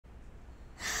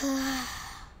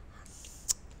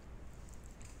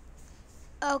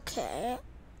Okay.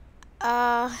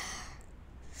 I'm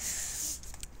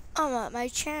at my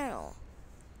channel.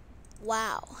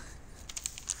 Wow.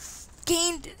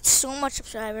 Gained so much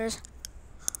subscribers.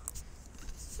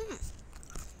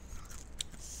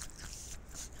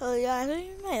 Oh yeah, I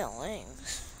think my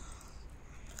links.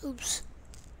 Oops.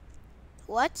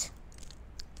 What?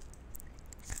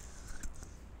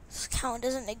 This account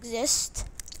doesn't exist.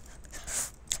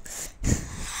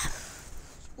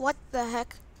 What the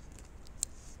heck?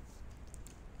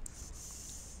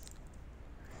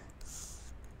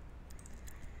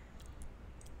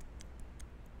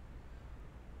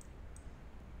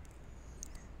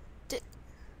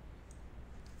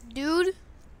 Dude?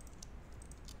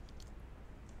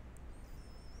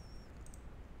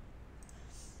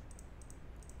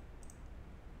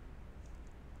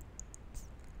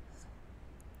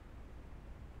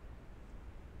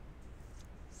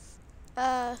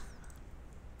 Uh...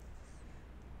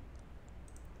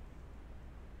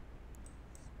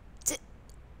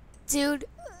 Dude,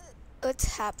 what's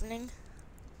happening?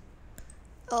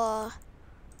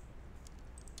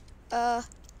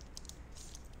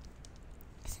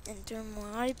 Enter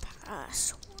my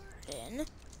password in.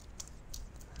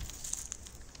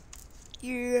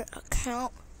 Your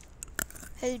account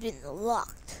has been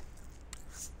locked.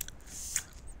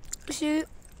 See,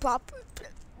 pop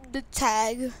the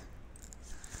tag.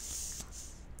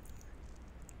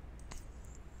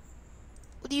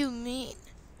 What do you mean?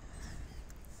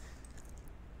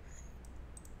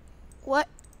 What?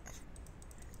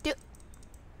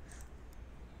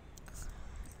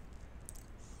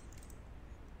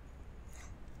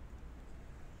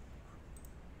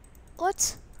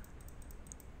 What?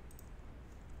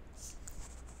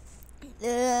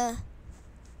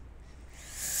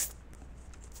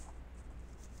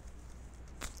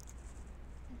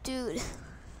 Dude.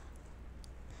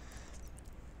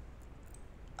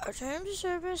 Our terms of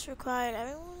service required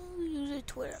everyone who uses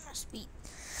Twitter must be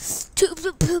to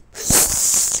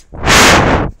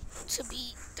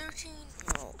be 13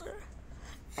 or older,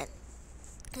 and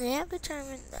they have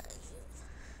determined that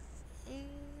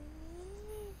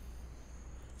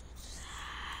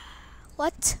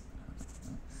what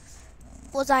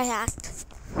was I hacked?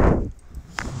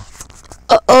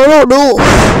 I don't know.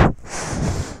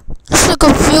 Just like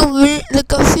a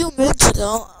few minutes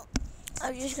ago,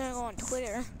 I was just gonna go on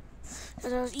Twitter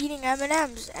because I was eating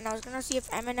M&Ms, and I was gonna see if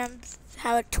M&Ms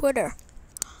have a Twitter.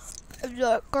 If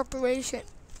the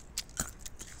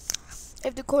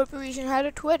corporation had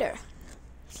a Twitter.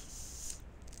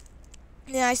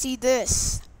 Then I see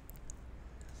this.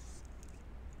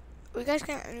 You guys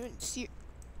can't even see.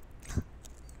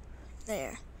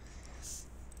 There.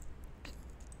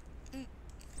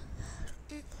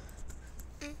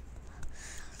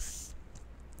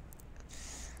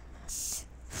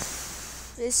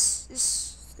 This.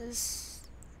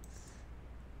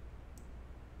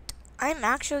 I'm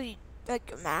actually,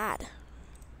 like, mad.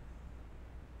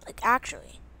 Like,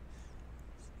 actually.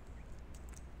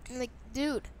 I'm like,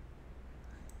 dude.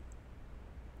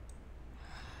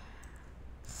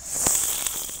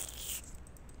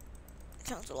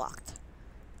 Accounts are locked.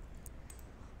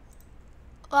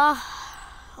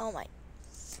 Oh my.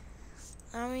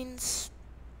 That means.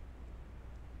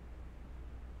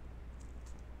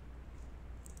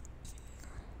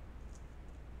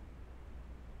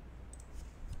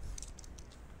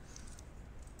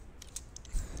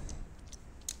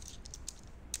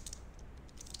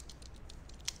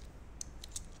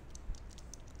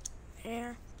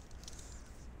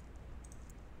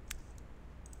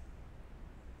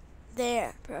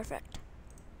 There, perfect.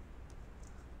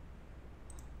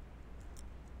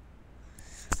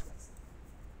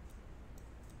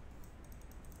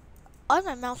 Why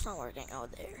my mouse not working? Oh,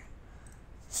 there.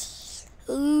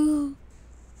 Ooh.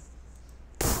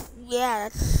 Yeah,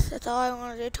 that's all I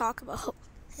wanted to talk about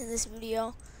in this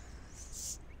video.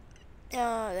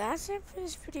 That's it for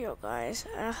this video, guys.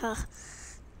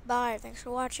 Bye. Thanks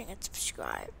for watching and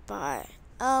subscribe. Bye.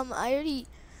 I already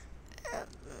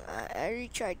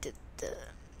tried to.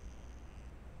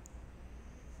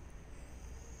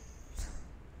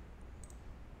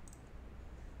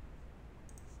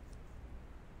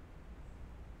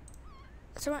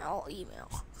 That's my alt email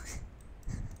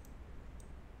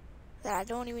that I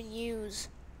don't even use.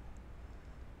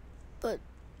 But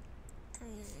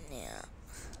yeah,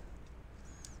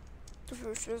 the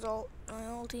first result, my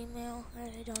old email that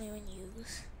I don't even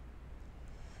use.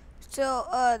 So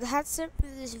that's it for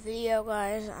this video,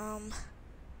 guys. I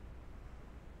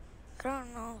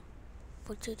don't know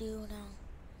what to do now.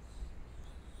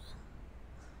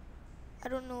 I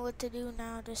don't know what to do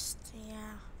now. Just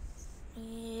yeah,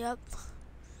 yep.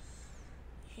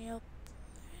 Yep.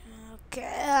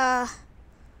 Okay.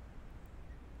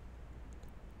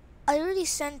 I already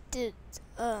sent it.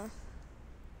 A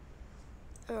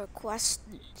request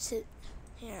to,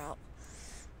 I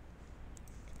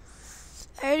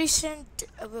already sent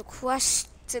a request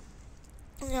to.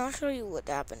 I'll show you what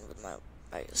happened with my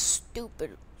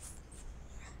stupid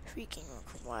freaking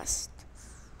request.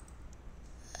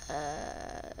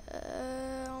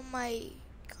 Oh my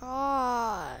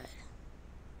god.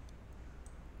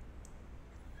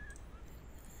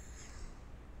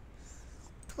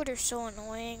 Twitter's so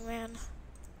annoying, man.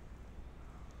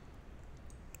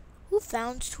 Who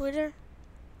founds Twitter?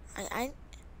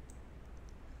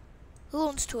 Who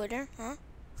owns Twitter? Huh?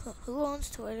 Who owns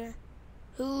Twitter?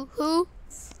 Who?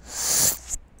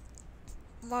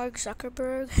 Mark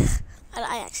Zuckerberg?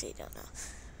 I actually don't know.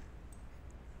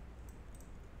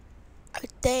 I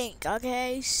think,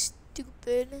 okay?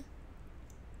 Stupid.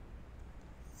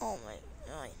 Oh my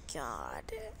god.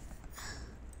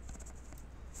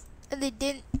 And they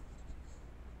didn't.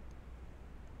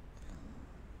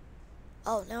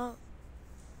 Oh no.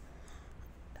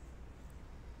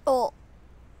 Oh.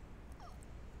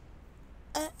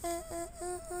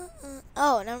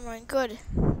 Oh, never mind. Good.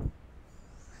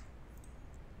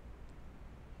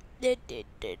 Good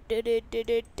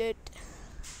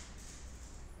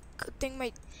thing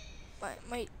my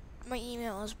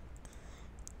email is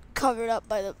covered up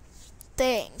by the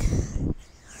thing.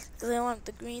 Because I want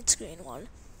the green screen one.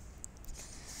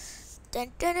 Oh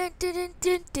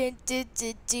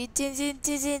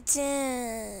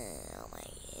my.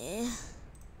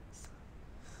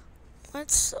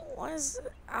 What is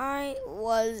it? I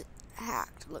was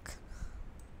hacked. Look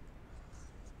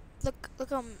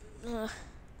how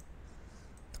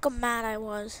mad I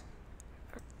was.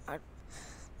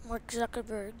 Mark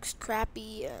Zuckerberg's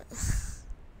crappy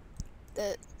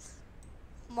the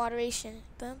moderation.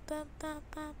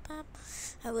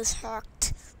 I was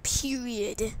hacked.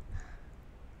 Period.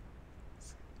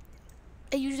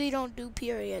 I usually don't do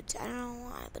periods. I don't know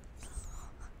why, but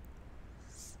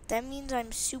that means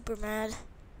I'm super mad.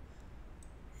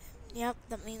 Yep,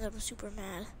 that means I'm super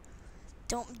mad.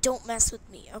 Don't mess with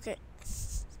me, okay?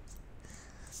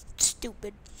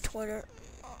 Stupid Twitter.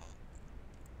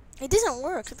 It doesn't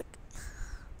work.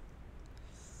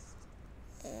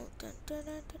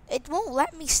 It won't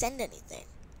let me send anything.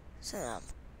 So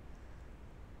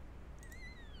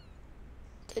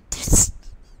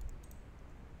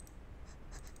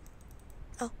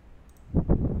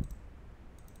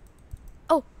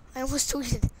Oh, I almost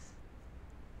tweeted.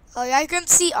 Oh, yeah, I can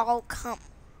see. Oh, come.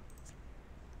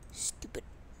 Stupid.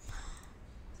 You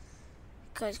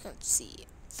guys can't see.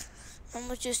 I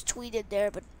almost just tweeted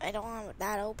there, but I don't have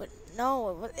that open.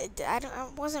 No, I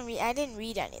didn't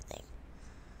read anything.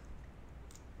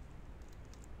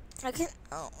 I can't.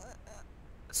 Oh,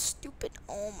 stupid.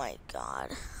 Oh my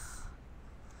god.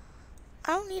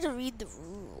 I don't need to read the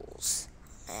rules,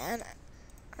 man.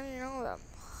 I know them.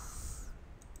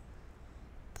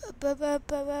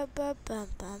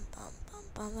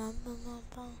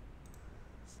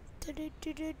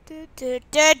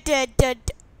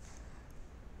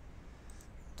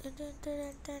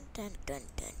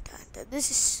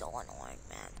 This is so annoying,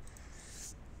 man.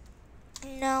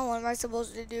 Now what am I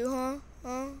supposed to do, huh?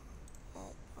 Oh,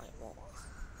 my God.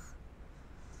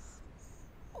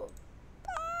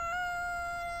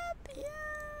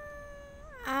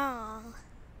 Ah.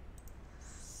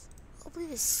 Hopefully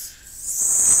this.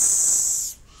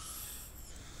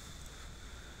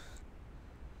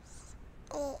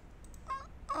 Oh,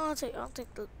 I'll take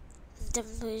the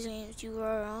Devin Plays Games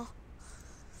URL.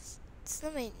 It's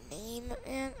not my name,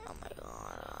 man. Oh my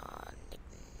god,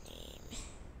 nickname.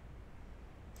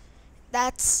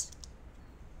 That's.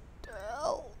 You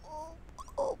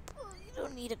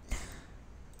don't need it.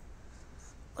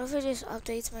 What if I just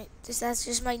updates my? That's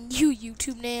just my new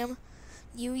YouTube name.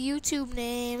 New YouTube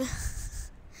name.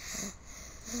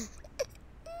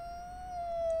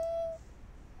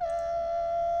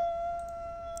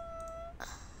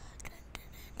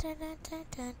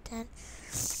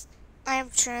 I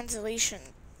have translation.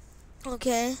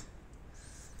 Okay.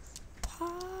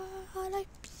 Party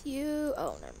Pew.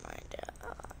 Oh, never mind.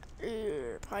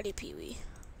 Party Pee Wee.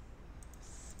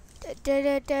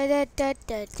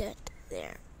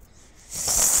 There.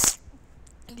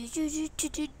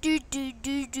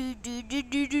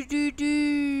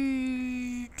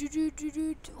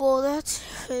 Well, that's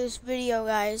this video,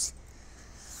 guys.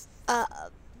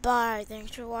 Bye.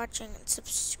 Thanks for watching and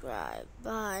subscribe.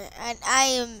 Bye. And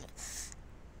I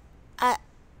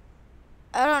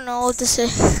don't know what to say.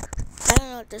 I don't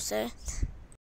know what to say.